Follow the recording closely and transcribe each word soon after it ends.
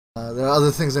There are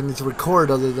other things I need to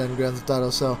record other than Grand Theft Auto,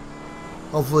 so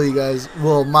hopefully you guys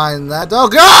will mind that. Oh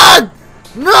God!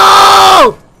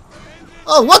 No!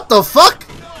 Oh, what the fuck?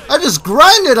 I just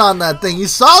grinded on that thing. You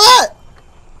saw that?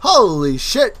 Holy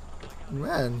shit.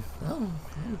 Man, I'm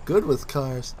good with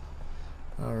cars.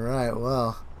 Alright,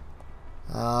 well.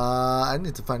 I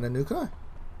need to find a new car.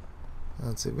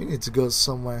 Let's see, we need to go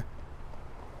somewhere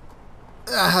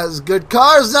that has good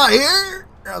cars. Not here!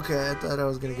 Okay, I thought I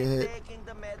was gonna get hit.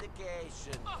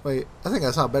 Wait, I think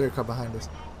I saw a better car behind us.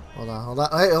 Hold on.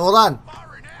 Hey, hold on.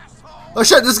 Oh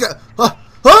shit, this guy. Oh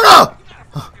no!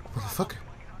 Oh, motherfucker.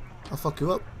 I'll fuck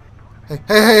you up. Hey.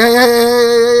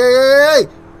 Hey,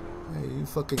 you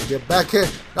fucking get back here.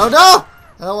 No! I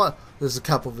don't want. There's a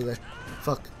cop over there.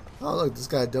 Fuck. Oh, look, this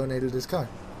guy donated his car.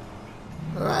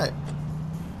 Alright.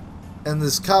 And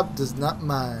this cop does not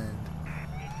mind.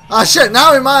 Ah, shit,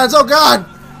 now he minds. Oh, God.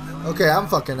 Okay, I'm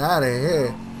fucking out of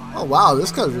here. Oh, wow,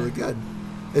 this car's really good.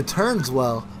 It turns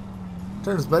well.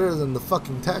 Turns better than the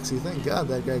fucking taxi. Thank God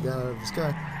that guy got out of his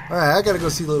car. Alright, I gotta go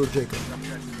see little Jacob.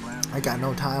 I got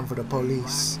no time for the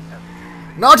police.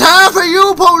 No time for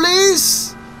you,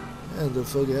 police! Get the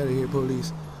fuck out of here,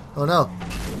 police. Oh, no.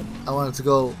 I wanted to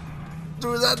go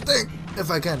through that thing, if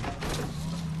I can.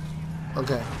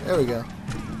 Okay, there we go.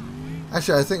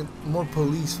 Actually, I think more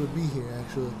police would be here,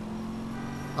 actually.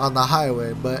 On the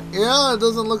highway, but, yeah, it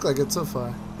doesn't look like it so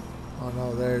far. Oh,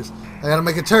 no, there's... I gotta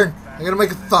make a turn. I gotta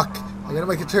make a fuck. I gotta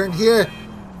make a turn here.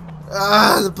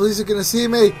 Ah, the police are gonna see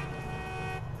me.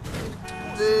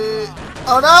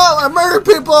 Oh, no, I murdered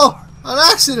people on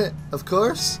accident, of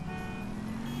course.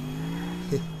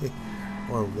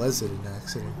 Or was it an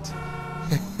accident?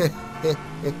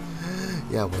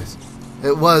 Yeah, it was.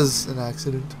 It was an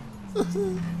accident.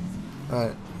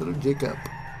 Alright, little Jacob.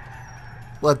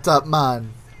 What's up,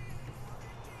 man?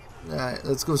 Alright,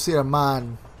 let's go see our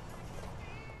man.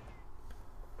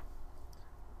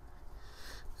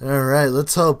 Alright,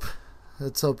 let's hope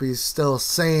he's still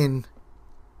sane.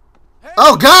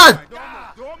 Oh God!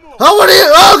 Oh, what are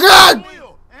you? Oh God!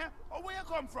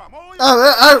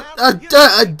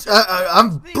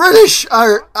 I'm British.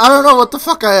 I don't know what the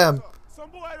fuck I am.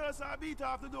 Some boy just beat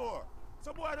off the door.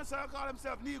 Some boy just call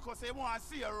himself Nico, say he want to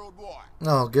see a road boy.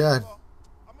 Oh God.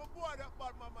 I'm a boy that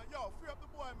bad man. Yo, free up the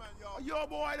boy, man. Yo, your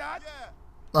boy that? Yeah.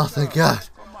 Oh, thank God.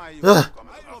 Come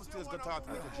upstairs, go talk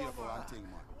to the chief for one thing,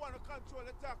 man. I want to control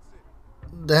the taxi.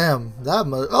 Damn, that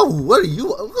must. Oh, what are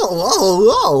you?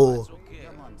 Oh.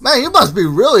 Man, you must be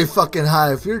really fucking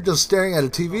high if you're just staring at a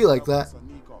TV like that.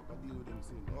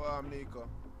 Oh, I'm Nico.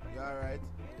 You alright?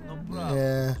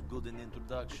 Yeah.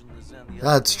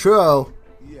 That's true.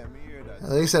 Yeah, me hear that.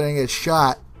 At least I didn't get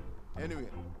shot. Anyway,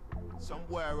 some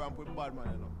boy around with bad man,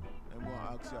 you know. And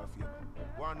want to ask you a favor.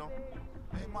 Wanna know?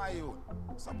 Hey, my youth.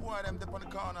 Some boy them dip on the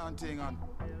corner and ting on.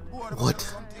 What?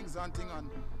 Some things and ting on.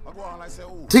 I go on and say,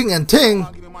 oh. Ting and ting?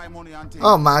 Give me my money and ting.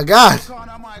 Oh my God.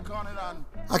 Corner, my corner, and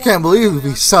I can't believe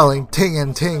he's selling ting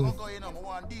and ting. I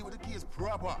want to deal with the case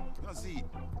proper. You see?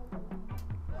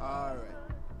 Alright.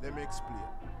 Let me explain.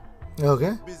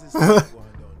 Okay. Business is going down there.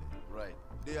 Right.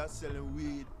 They are selling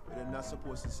weed, but they're not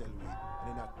supposed to sell weed. And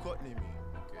they're not cutting me.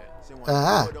 Okay. So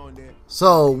go down there.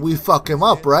 So we fuck him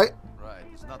up, right? Right.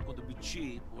 It's not going to be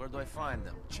cheap. Where do I find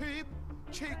them? Cheap?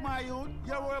 Cheap, my youth.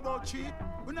 You worry about cheap?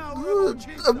 We're not worried about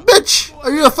cheap. Bitch,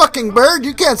 are you a fucking bird?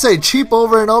 You can't say cheap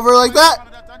over and over like that.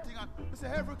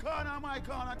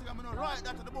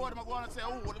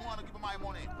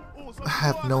 I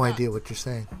have no idea what you're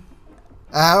saying.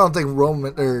 I don't think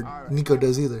Roman or Nico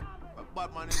does either.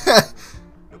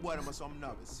 The boy them are some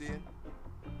novice, see?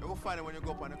 You will find it when you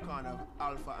go up on the corner of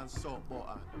Alpha and South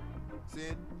Button.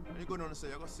 See? When you go down the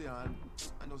side, you go see and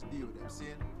just deal with them,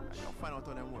 see? And you'll find out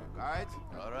how them work, alright?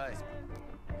 Alright.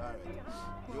 Alright.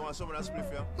 You want someone that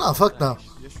spliff you? No, fuck no.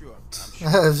 You sure?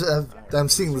 I'm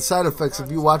seeing the side effects of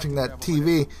you watching that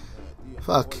TV.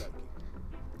 Fuck.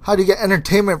 How do you get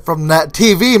entertainment from that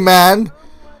TV, man?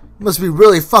 You must be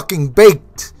really fucking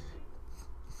baked.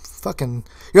 Fucking...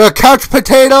 You're a couch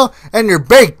potato and you're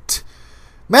baked.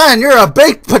 Man, you're a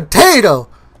baked potato.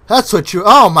 That's what you...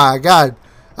 Oh my God.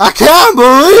 I can't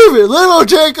believe it. Little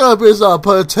Jacob is a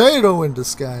potato in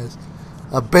disguise.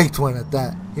 A baked one at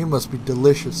that. He must be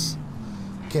delicious.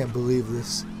 Can't believe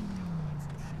this.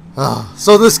 Oh,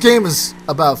 so this game is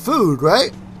about food,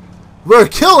 right? We're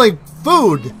killing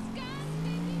food.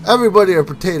 Everybody are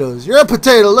potatoes. You're a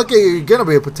potato. Look at you. You're gonna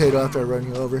be a potato after I run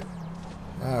you over.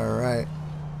 Alright.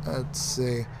 Let's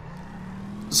see.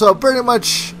 So pretty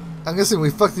much, I'm guessing we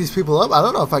fucked these people up. I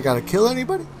don't know if I gotta kill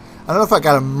anybody. I don't know if I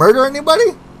gotta murder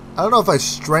anybody. I don't know if I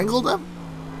strangled them.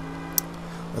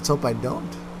 Let's hope I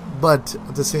don't. But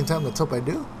at the same time, let's hope I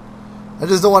do. I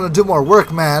just don't want to do more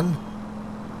work, man.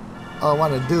 All I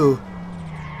want to do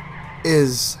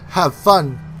is have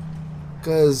fun.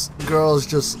 Because girls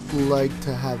just like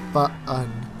to have fun.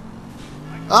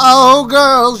 Oh,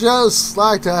 girls just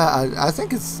like to. I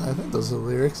think those are the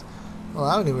lyrics. Well,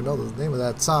 I don't even know the name of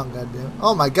that song. Goddamn!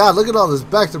 Oh my God! Look at all this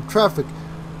backed up traffic.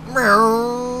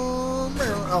 Oh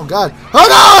God! Oh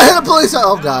no! I hit a police!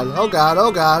 Oh God! Oh God!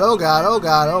 Oh God! Oh God! Oh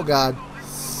God! Oh God!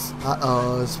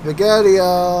 Uh-oh,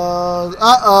 SpaghettiOs!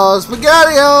 Uh-oh,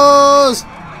 SpaghettiOs!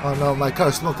 Oh no, my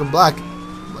car's smoking black.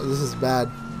 This is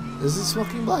bad. Is it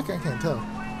smoking black? I can't tell.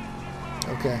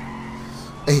 Okay.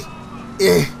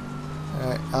 Hey.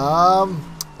 Alright, I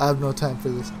have no time for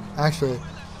this. Actually,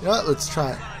 you know what? Let's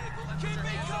try it.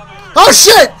 Oh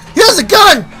shit! He has a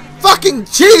gun! Fucking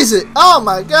cheese it! Oh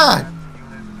my God!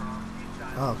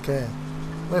 Okay.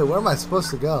 Wait, where am I supposed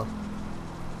to go?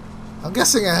 I'm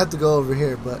guessing I have to go over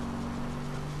here, but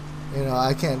you know,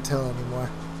 I can't tell anymore.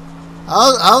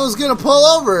 I was gonna pull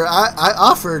over. I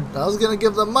offered. I was gonna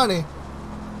give them money.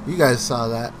 You guys saw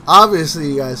that. Obviously,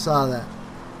 you guys saw that.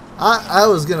 I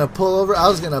was gonna pull over. I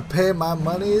was gonna pay my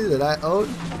money that I owed.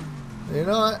 You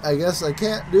know what? I guess I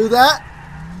can't do that.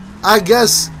 I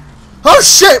guess. Oh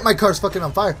shit! My car's fucking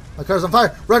on fire. My car's on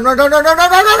fire. Run!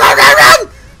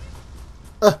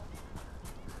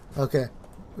 Okay,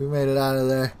 we made it out of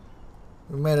there.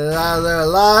 We made it out of there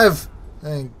alive.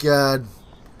 Thank God.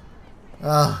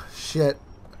 Oh shit!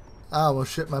 I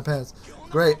almost shit my pants.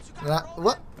 Great.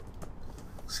 What?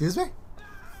 Excuse me?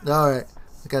 Alright.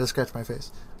 I gotta scratch my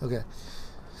face. Okay.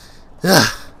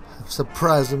 I'm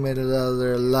surprised we made it out of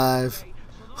there alive.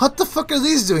 What the fuck are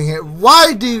these doing here?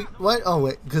 Why do you... What? Oh,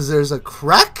 wait. Because there's a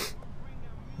crack?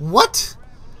 What?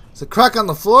 There's a crack on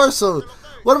the floor? So,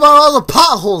 what about all the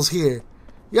potholes here?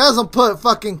 You guys don't put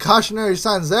fucking cautionary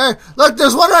signs there? Look,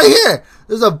 there's one right here!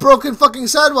 There's a broken fucking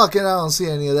sidewalk and I don't see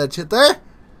any of that shit there.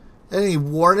 Any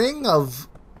warning of...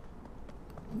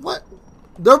 What?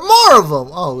 There are more of them!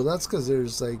 Oh, that's because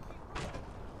there's, like...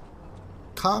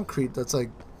 concrete that's, like,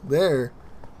 there.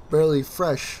 Barely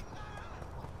fresh.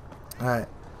 Alright.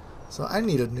 So, I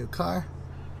need a new car.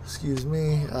 Excuse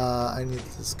me. I need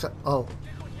this car. Oh.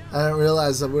 I didn't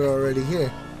realize that we're already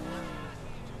here.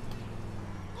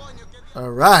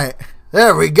 Alright.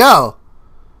 There we go!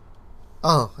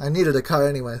 Oh, I needed a car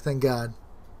anyway. Thank God.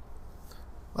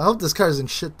 I hope this car isn't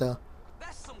shit, though.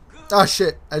 Oh,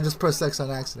 shit. I just pressed X on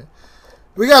accident.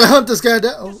 We gotta hunt this guy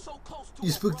down. Oh,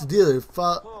 you spooked the dealer. You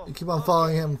keep on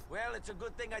following him. Well, it's a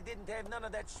good thing I didn't have none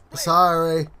of that spray.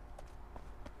 Sorry.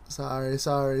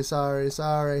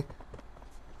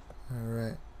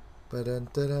 Alright.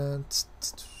 Ba-dun-dun-dun.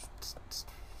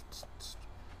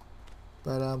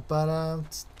 Ba-dum-ba-dum.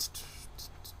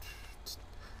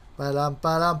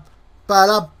 Ba-dum-ba-dum.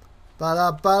 Ba-dum.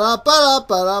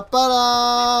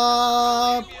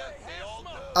 Ba-dum-ba-dum.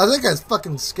 I think I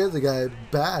fucking scared the guy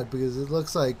bad because it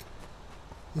looks like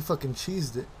he fucking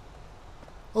cheesed it.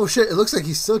 Oh shit, it looks like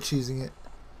he's still cheesing it.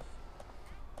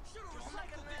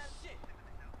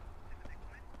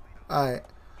 Alright.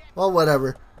 Well,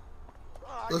 whatever.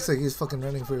 Looks like he's fucking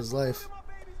running for his life.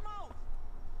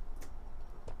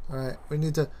 Alright, we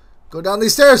need to go down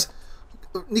these stairs!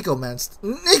 Nico, man.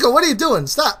 Nico, what are you doing?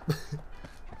 Stop!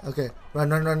 Okay. Run.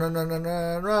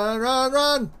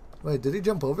 Wait, did he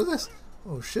jump over this?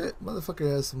 Oh shit, motherfucker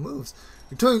has some moves.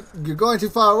 You're going too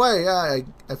far away. Yeah,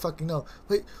 I fucking know.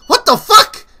 Wait, what the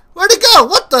fuck? Where'd he go?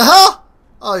 What the hell?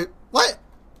 Oh, what?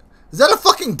 Is that a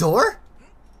fucking door?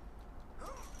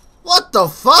 What the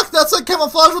fuck? That's like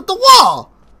camouflage with the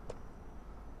wall.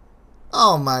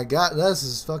 Oh my God, this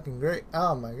is fucking great.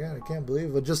 Oh my God, I can't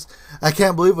believe what just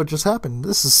happened.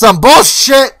 This is some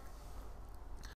bullshit.